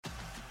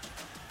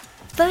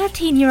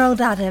13-year-old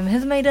Adam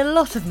has made a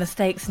lot of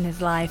mistakes in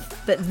his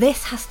life, but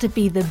this has to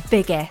be the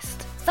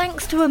biggest.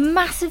 Thanks to a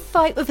massive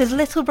fight with his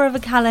little brother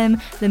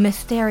Callum, the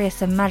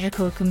mysterious and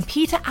magical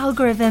computer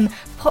algorithm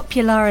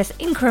Popularis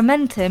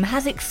Incrementum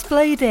has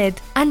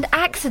exploded and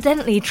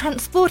accidentally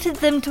transported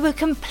them to a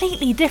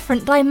completely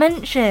different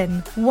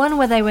dimension. One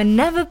where they were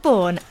never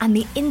born and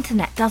the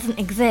internet doesn't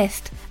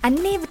exist,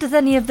 and neither does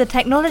any of the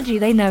technology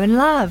they know and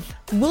love.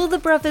 Will the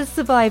brothers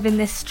survive in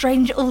this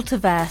strange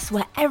Ultiverse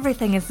where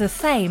everything is the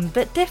same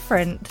but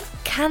different?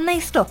 Can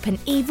they stop an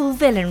evil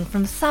villain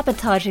from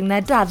sabotaging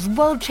their dad's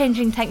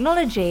world-changing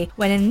technology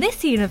when in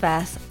this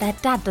universe, their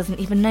dad doesn't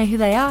even know who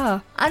they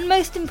are? And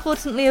most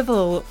importantly of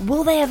all,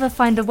 will they ever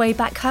find a way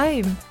back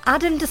home?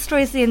 Adam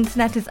Destroys the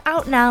Internet is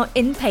out now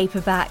in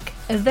paperback,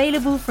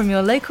 available from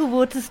your local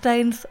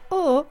Waterstones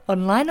or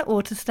online at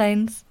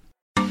Waterstones.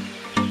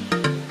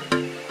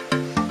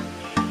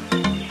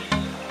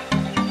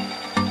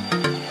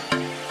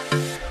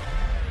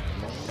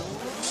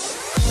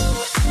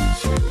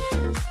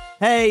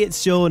 Hey,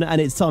 it's Sean, and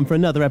it's time for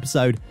another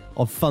episode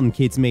of Fun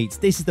Kids Meets.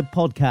 This is the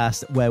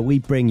podcast where we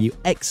bring you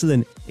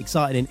excellent,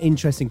 exciting, and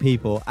interesting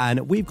people, and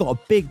we've got a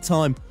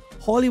big-time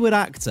Hollywood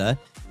actor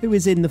who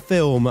is in the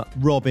film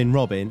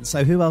Robin.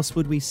 So who else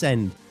would we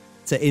send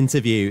to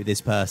interview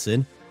this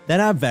person than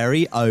our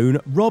very own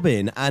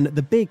Robin? And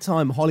the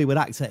big-time Hollywood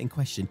actor in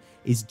question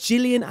is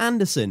Gillian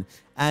Anderson,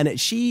 and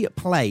she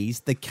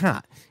plays the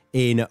cat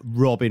in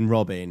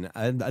Robin.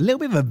 A little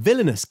bit of a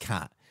villainous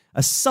cat,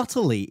 a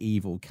subtly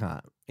evil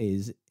cat.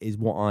 Is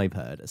what I've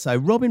heard. So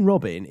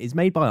Robin is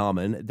made by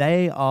Arman.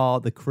 They are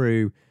the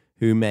crew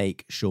who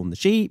make Shaun the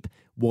Sheep,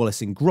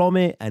 Wallace and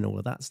Gromit, and all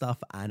of that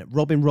stuff. And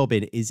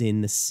Robin is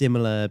in the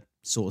similar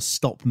sort of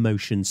stop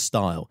motion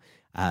style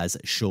as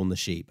Shaun the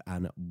Sheep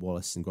and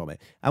Wallace and Gromit.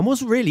 And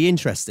what's really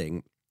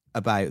interesting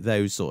about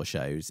those sort of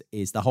shows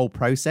is the whole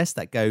process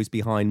that goes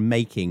behind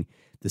making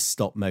the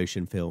stop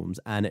motion films.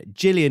 And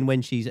Gillian,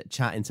 when she's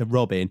chatting to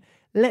Robin,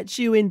 lets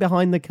you in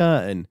behind the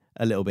curtain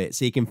a little bit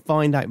so you can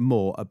find out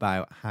more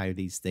about how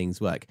these things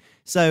work.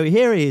 So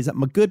here he is,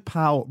 my good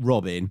pal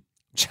Robin,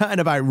 chatting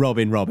about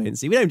Robin.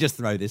 See, we don't just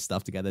throw this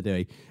stuff together, do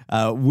we?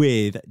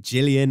 With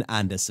Gillian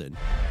Anderson.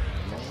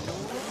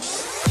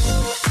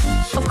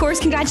 Of course,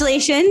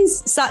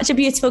 congratulations. Such a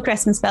beautiful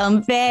Christmas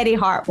film. Very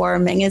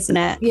heartwarming, isn't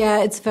it?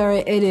 Yeah,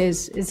 it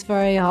is. It's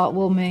very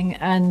heartwarming.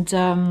 And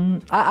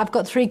I've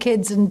got 3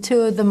 kids and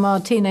 2 of them are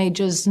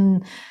teenagers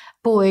and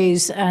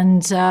boys.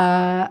 And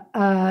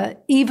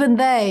even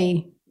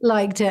they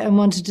liked it and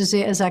wanted to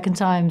see it a second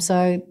time.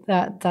 So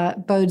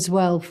that bodes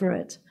well for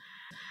it.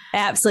 It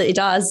absolutely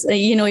does.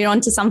 You know, you're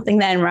onto something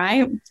then,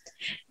 right?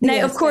 Now,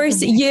 yes, of course,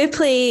 definitely. You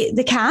play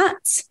the cat.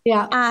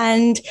 Yeah.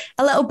 And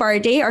a little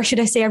birdie, or should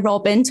I say a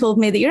robin, told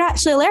me that you're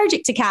actually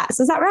allergic to cats.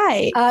 Is that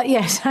right?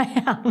 Yes, I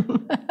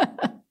am.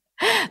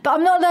 But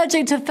I'm not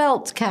allergic to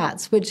felt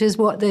cats, which is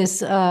what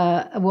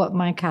what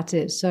my cat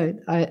is. So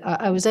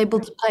I was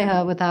able to play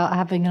her without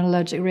having an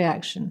allergic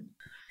reaction.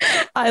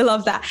 I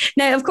love that.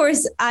 Now, of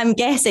course, I'm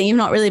guessing you've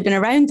not really been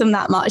around them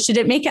that much. Should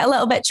it make it a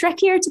little bit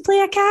trickier to play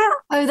a cat?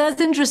 Oh,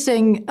 that's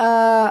interesting.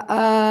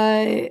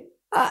 No,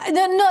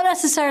 not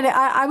necessarily.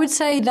 I would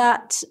say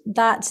that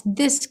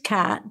this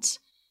cat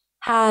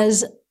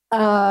has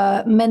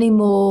many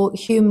more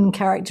human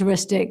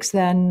characteristics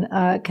than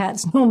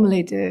cats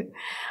normally do,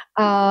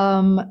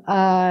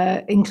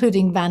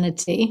 including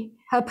vanity.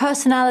 Her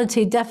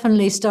personality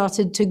definitely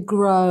started to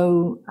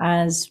grow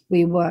as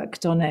we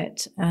worked on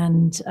it.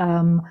 And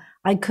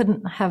I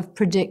couldn't have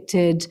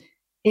predicted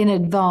in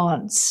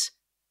advance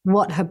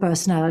what her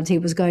personality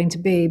was going to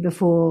be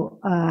before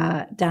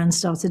Dan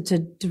started to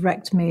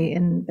direct me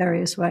in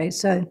various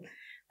ways. So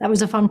that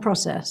was a fun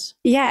process.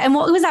 Yeah. And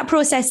what was that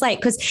process like?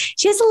 Because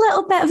she is a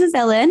little bit of a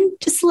villain,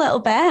 just a little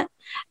bit.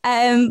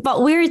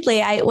 But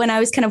weirdly, when I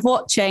was kind of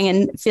watching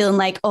and feeling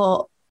like,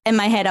 in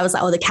my head, I was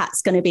like, the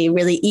cat's going to be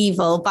really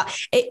evil. But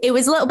it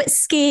was a little bit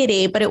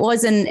scary, but it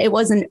wasn't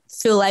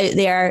full out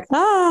there,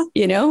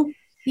 you know?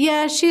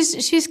 Yeah,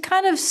 she's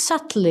kind of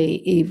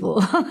subtly evil.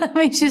 I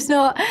mean, she's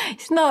not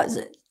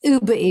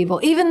uber evil.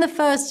 Even the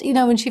first,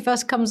 when she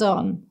first comes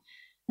on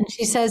and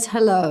she says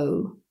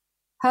hello,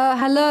 her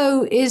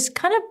hello is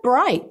kind of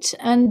bright.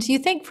 And you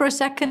think for a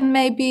second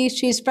maybe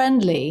she's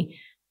friendly,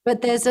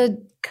 but there's a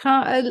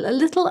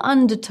little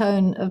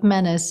undertone of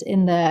menace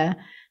in there,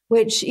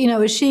 which,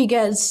 as she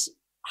gets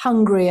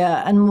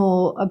hungrier and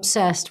more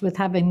obsessed with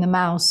having the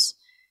mouse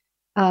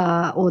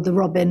or the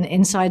robin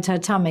inside her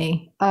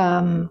tummy,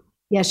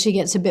 she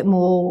gets a bit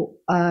more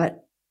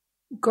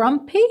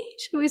grumpy,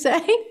 should we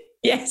say?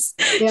 Yes,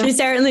 yeah. She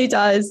certainly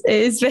does. It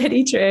is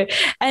very true.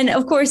 And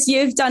of course,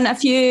 you've done a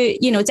few,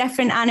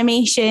 different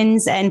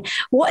animations. And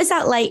what is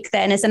that like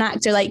then as an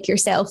actor like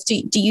yourself?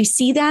 Do you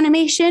see the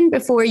animation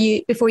before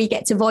you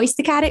get to voice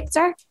the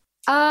character?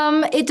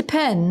 It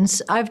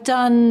depends. I've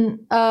done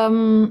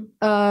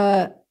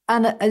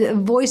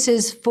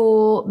voices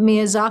for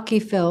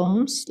Miyazaki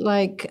films,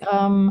 like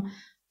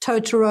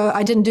Totoro.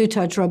 I didn't do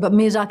Totoro, but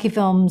Miyazaki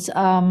films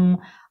are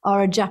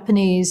a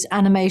Japanese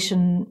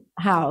animation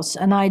house,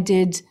 and I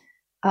did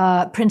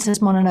Princess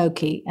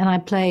Mononoke, and I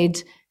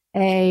played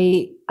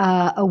a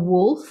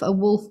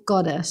wolf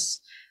goddess.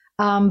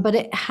 But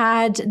it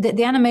had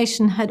the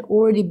animation had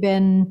already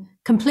been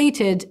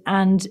completed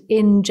and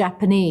in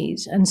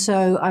Japanese, and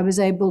so I was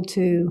able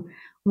to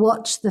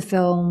watch the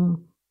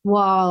film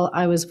while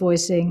I was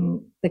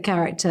voicing the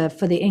character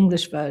for the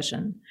English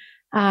version.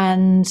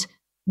 And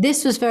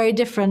this was very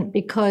different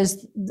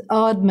because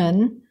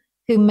Aardman,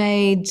 who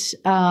made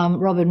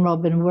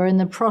Robin, were in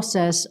the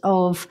process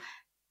of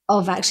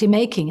actually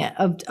making it,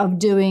 of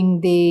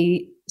doing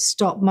the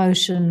stop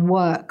motion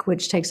work,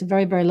 which takes a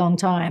very, very long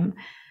time,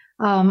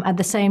 at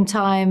the same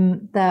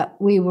time that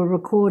we were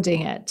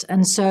recording it.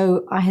 And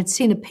so I had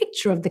seen a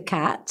picture of the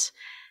cat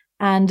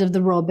and of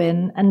the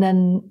robin. And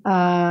then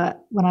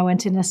when I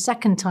went in a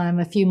second time,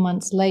 a few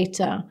months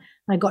later,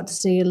 I got to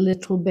see a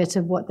little bit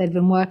of what they'd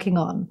been working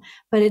on.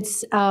 But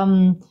it's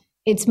a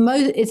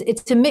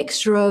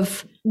mixture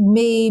of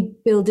me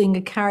building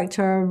a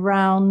character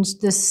around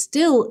the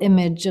still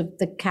image of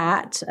the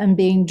cat and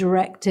being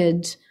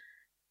directed,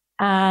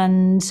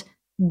 and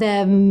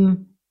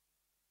them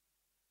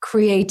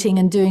creating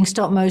and doing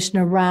stop motion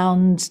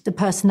around the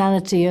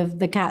personality of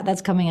the cat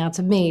that's coming out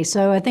of me.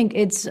 So I think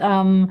it's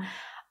a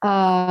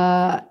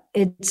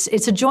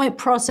joint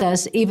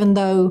process, even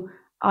though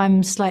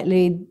I'm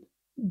slightly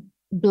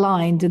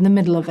blind in the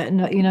middle of it,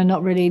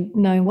 not really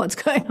knowing what's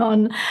going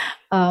on.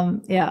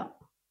 Yeah,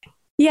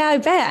 I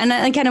bet. And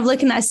I kind of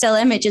looking at a still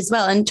image as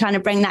well and trying to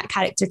bring that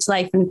character to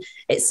life. And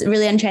it's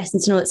really interesting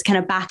to know it's kind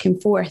of back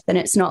and forth, and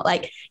it's not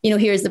like,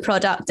 here's the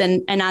product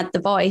and add the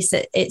voice.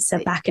 It's a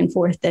back and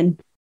forth, and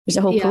there's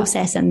a whole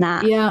process in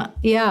that. Yeah.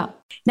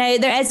 Now,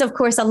 there is, of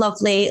course, a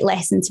lovely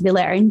lesson to be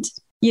learned,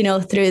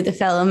 through the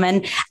film.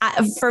 And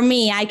for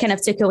me, I kind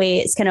of took away,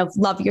 it's kind of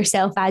love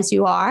yourself as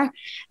you are.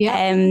 Yeah.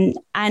 And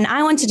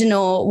I wanted to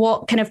know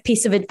what kind of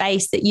piece of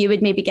advice that you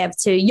would maybe give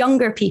to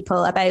younger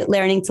people about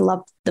learning to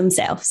love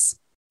themselves.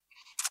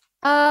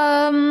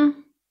 Well,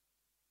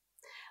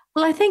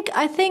 I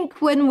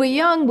think when we're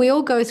young, we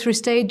all go through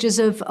stages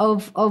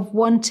of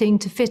wanting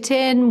to fit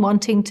in,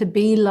 wanting to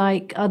be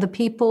like other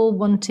people,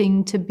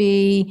 wanting to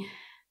be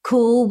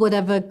cool,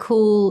 whatever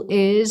cool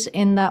is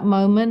in that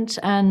moment.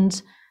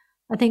 And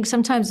I think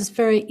sometimes it's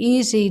very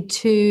easy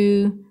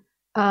to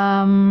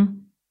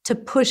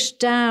push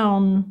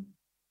down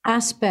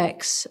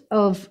aspects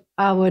of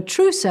our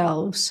true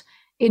selves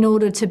in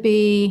order to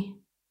be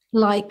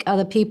like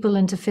other people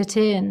and to fit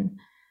in.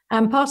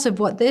 And part of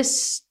what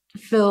this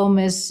film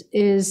is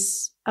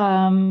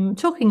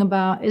talking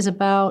about is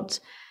about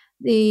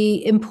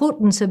the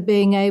importance of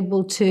being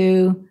able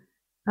to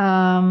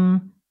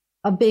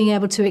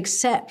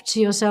accept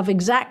yourself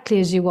exactly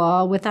as you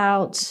are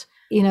without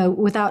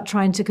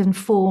trying to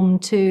conform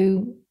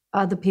to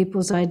other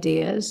people's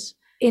ideas.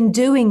 In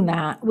doing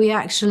that, we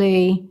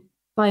actually,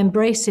 by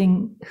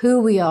embracing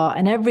who we are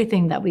and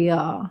everything that we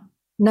are,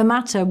 no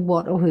matter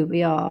what or who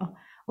we are,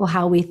 or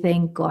how we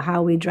think or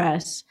how we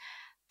dress,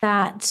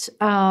 that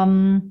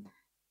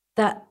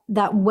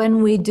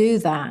when we do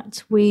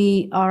that,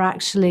 we are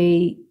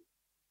actually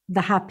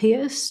the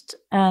happiest,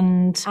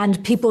 and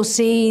people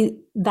see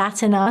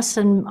that in us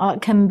and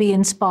can be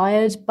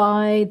inspired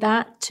by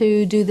that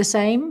to do the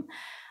same.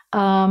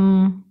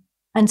 And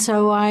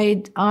so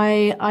I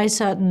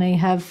certainly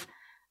have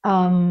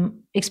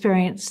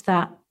experienced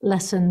that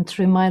lesson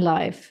through my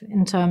life,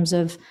 in terms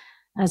of,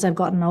 as I've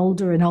gotten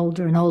older and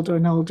older and older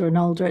and older and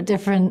older at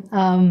different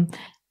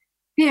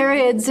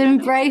periods,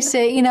 embrace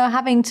it,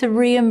 having to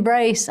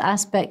re-embrace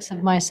aspects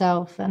of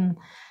myself. And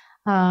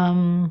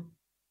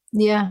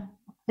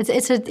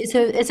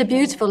it's a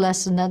beautiful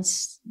lesson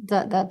that's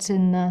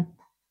in the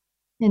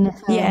film.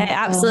 Yeah,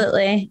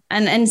 absolutely.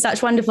 And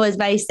such wonderful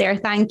advice there.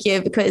 Thank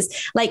you. Because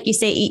like you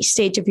say, each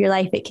stage of your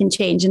life, it can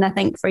change. And I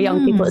think for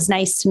young people, it's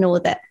nice to know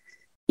that,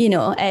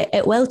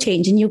 it will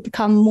change, and you'll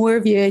become more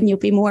of you, and you'll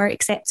be more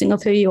accepting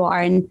of who you are.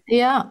 And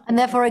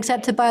therefore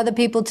accepted by other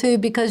people too,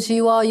 because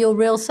you are your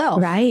real self.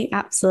 Right.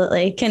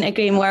 Absolutely. Couldn't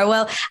agree more.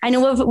 Well, I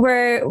know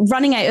we're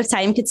running out of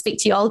time. Could speak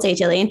to you all day,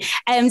 Gillian.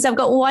 So I've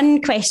got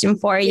one question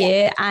for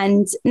you.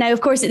 And now,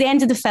 of course, at the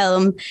end of the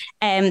film,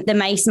 the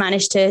mice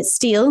managed to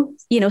steal,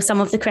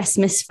 some of the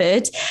Christmas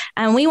food.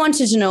 And we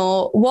wanted to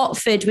know, what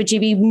food would you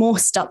be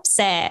most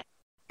upset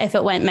if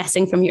it went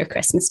missing from your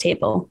Christmas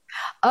table?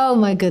 Oh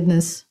my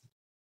goodness.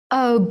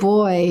 Oh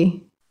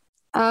boy.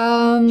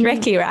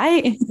 Tricky,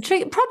 right?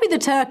 Probably the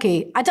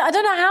turkey. I don't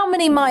know how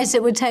many mice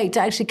it would take to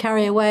actually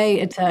carry away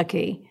a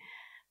turkey.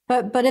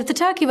 But if the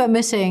turkey went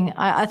missing,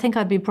 I think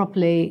I'd be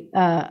properly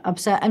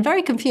upset and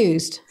very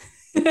confused.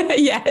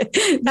 Yeah,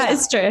 that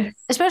is true.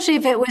 Especially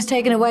if it was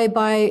taken away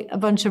by a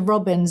bunch of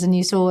robins and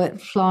you saw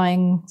it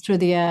flying through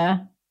the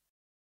air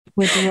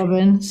with the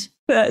robins.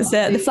 That's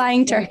it, the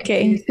flying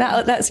turkey.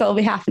 That's what will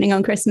be happening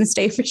on Christmas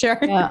Day for sure.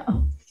 Yeah.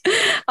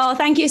 Oh,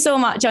 thank you so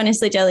much,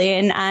 honestly,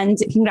 Gillian, and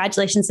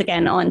congratulations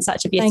again on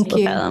such a beautiful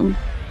film.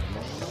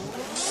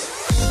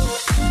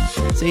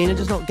 So you're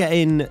just not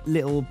getting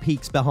little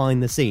peeks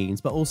behind the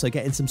scenes, but also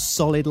getting some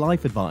solid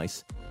life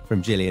advice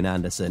from Gillian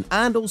Anderson,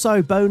 and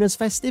also bonus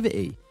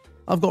festivity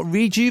I've got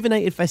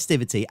rejuvenated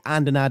festivity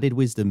and an added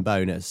wisdom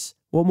bonus.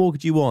 What more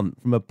could you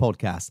want from a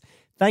podcast?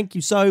 Thank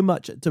you so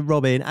much to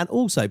Robin, and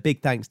also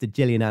big thanks to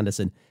Gillian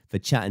Anderson for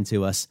chatting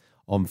to us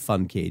on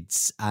Fun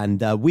Kids.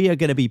 And we are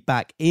going to be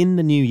back in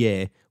the new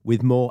year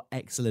with more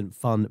excellent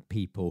fun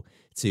people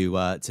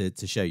to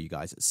show you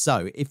guys.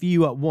 So if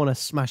you want to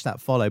smash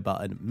that follow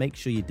button, make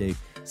sure you do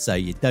so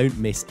you don't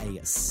miss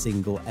a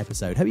single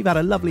episode. Hope you've had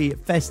a lovely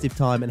festive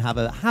time and have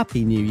a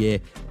happy new year.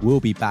 We'll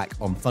be back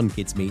on Fun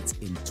Kids Meet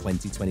in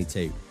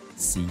 2022.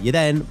 See you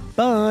then.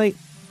 Bye.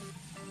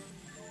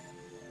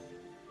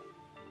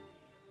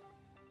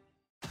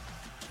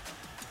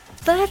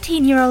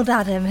 "13-year-old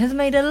Adam has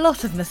made a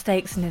lot of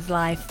mistakes in his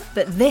life,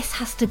 but this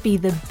has to be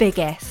the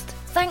biggest.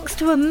 Thanks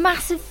to a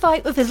massive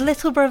fight with his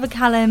little brother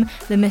Callum,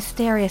 the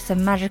mysterious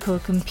and magical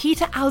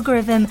computer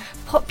algorithm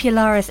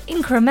Popularis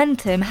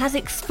Incrementum has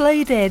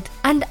exploded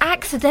and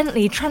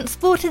accidentally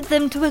transported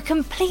them to a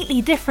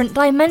completely different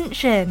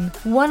dimension.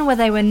 One where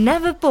they were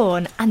never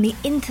born and the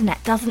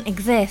internet doesn't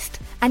exist,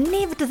 and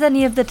neither does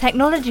any of the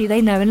technology they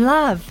know and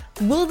love.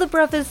 Will the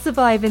brothers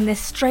survive in this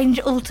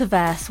strange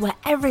Ultiverse where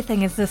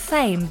everything is the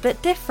same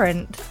but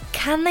different?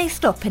 Can they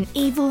stop an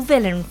evil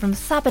villain from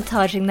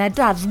sabotaging their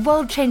dad's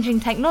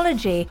world-changing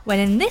technology when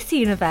in this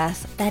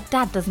universe their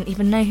dad doesn't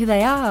even know who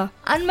they are?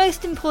 And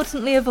most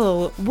importantly of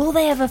all, will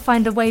they ever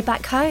find a way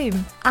back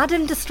home?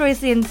 Adam Destroys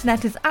the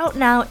Internet is out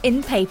now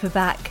in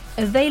paperback,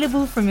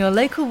 available from your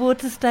local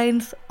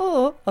Waterstones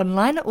or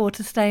online at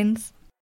Waterstones.